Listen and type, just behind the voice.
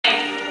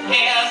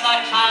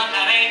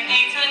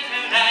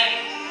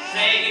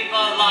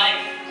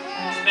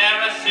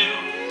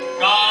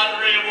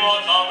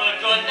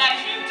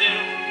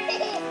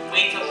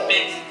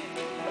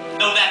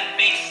Though that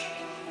face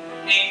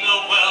ain't the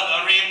world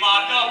a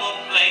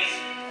remarkable place.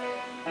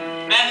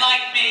 Men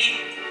like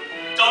me,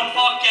 don't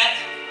forget,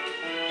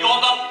 you're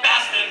the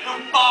bastard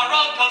who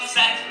borrowed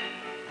Cosette.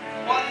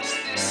 What is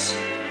this?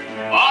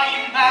 Are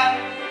you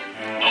mad?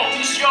 Don't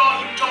be sure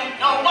you don't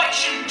know what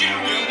you do.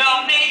 You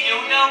know me,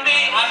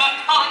 I'm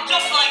a con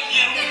just like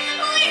you. Did the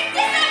police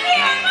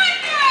disappear? My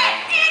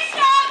threat is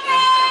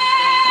Javert!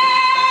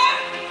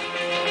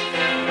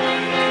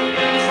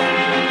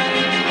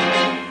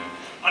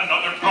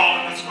 Another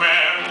brawl in the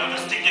square, another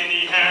stick in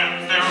the air.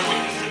 Is there a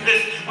witness to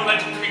this? Well,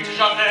 let him speak to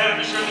Javert.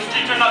 Be sure the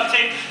streets are not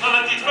safe.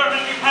 Let these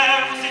vermin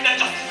beware. We'll see that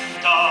justice is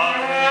done.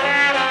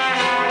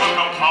 Look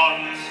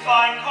upon this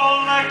fine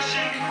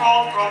collection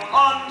crawled from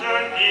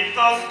underneath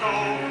the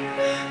stone.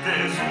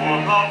 This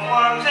swarm of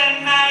worms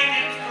and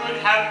maggots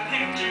could have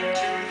picked you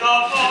to the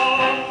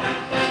bone.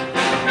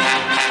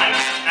 And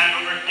stand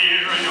over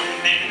here, and you'll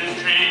name in this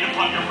trade.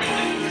 Upon your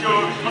witness is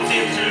sure, I'll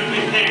see him soon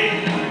be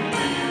paid.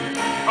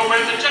 Oh,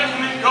 where's the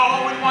gentleman go,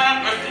 and why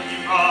on earth did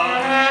he run?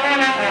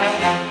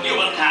 You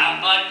will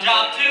have a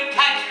job to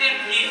catch him,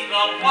 he's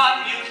the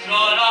one you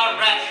should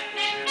arrest.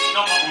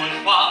 No more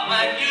bourgeois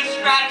when you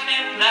scratch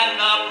him than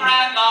the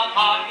brand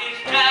upon his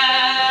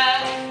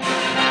chest.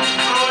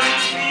 Could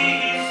it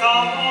be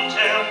some old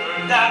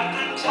jailbird that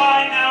the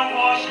tide now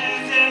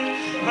washes in?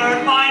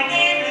 Heard my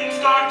name and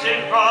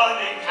started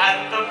running,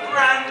 had the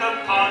brand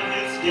upon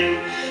his skin.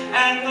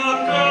 And the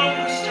girl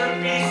who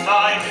stood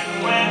beside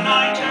him when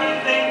I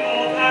turned, they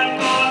both had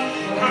gone.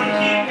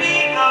 Could he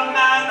be the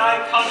man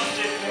I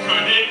punched him?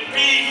 Could it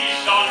be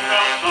Jean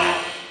Valjean?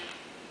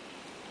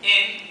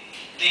 In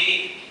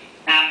the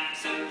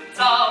absence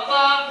of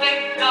a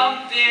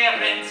victim, dear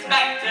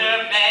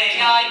Inspector,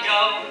 may I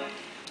go?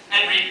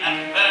 And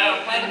remember,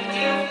 when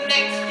you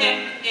mixed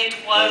him, it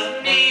was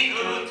me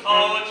who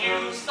told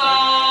you so.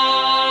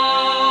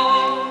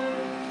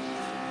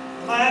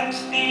 Let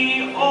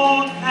the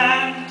old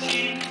man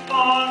keep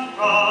on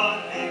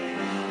running.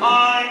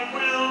 I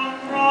will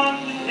run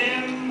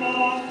him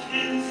off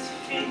his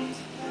feet.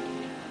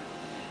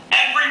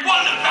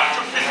 Everyone about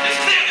your business.